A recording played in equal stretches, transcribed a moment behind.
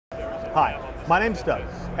Hi, my name's Doug,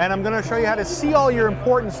 and I'm going to show you how to see all your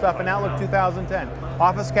important stuff in Outlook 2010.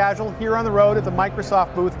 Office casual, here on the road at the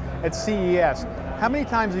Microsoft booth at CES. How many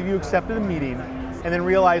times have you accepted a meeting and then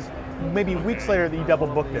realized maybe weeks later that you double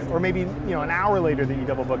booked it, or maybe an hour later that you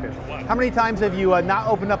double booked it? How many times have you not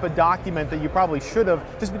opened up a document that you probably should have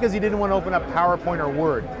just because you didn't want to open up PowerPoint or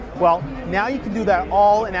Word? Well, now you can do that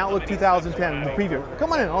all in Outlook 2010 in the preview.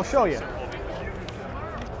 Come on in, I'll show you.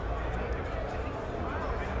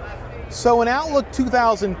 So in Outlook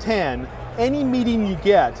 2010, any meeting you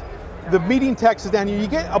get, the meeting text is down here, you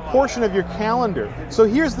get a portion of your calendar. So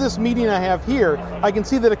here's this meeting I have here. I can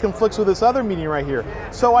see that it conflicts with this other meeting right here.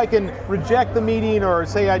 So I can reject the meeting or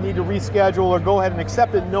say I need to reschedule or go ahead and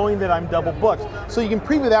accept it knowing that I'm double booked. So you can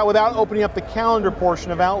preview that without opening up the calendar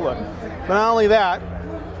portion of Outlook. But not only that,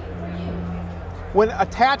 when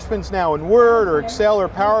attachments now in Word or Excel or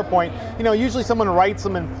PowerPoint, usually someone writes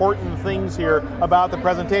some important things here about the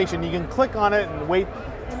presentation. You can click on it and wait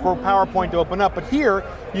for PowerPoint to open up, but here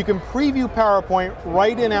you can preview PowerPoint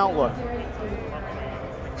right in Outlook.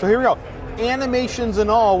 So here we go. Animations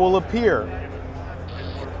and all will appear.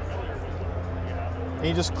 And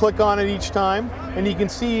you just click on it each time, and you can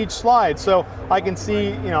see each slide. So I can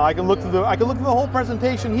see, I can look through the whole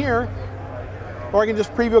presentation here, or I can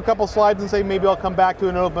just preview a couple slides and say maybe I'll come back to it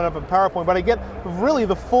and open up a PowerPoint. But I get really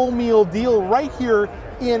the full meal deal right here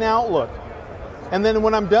in Outlook. And then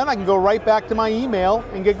when I'm done, I can go right back to my email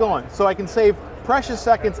and get going. So I can save precious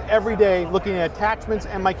seconds every day looking at attachments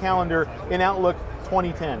and my calendar in Outlook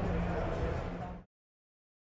 2010.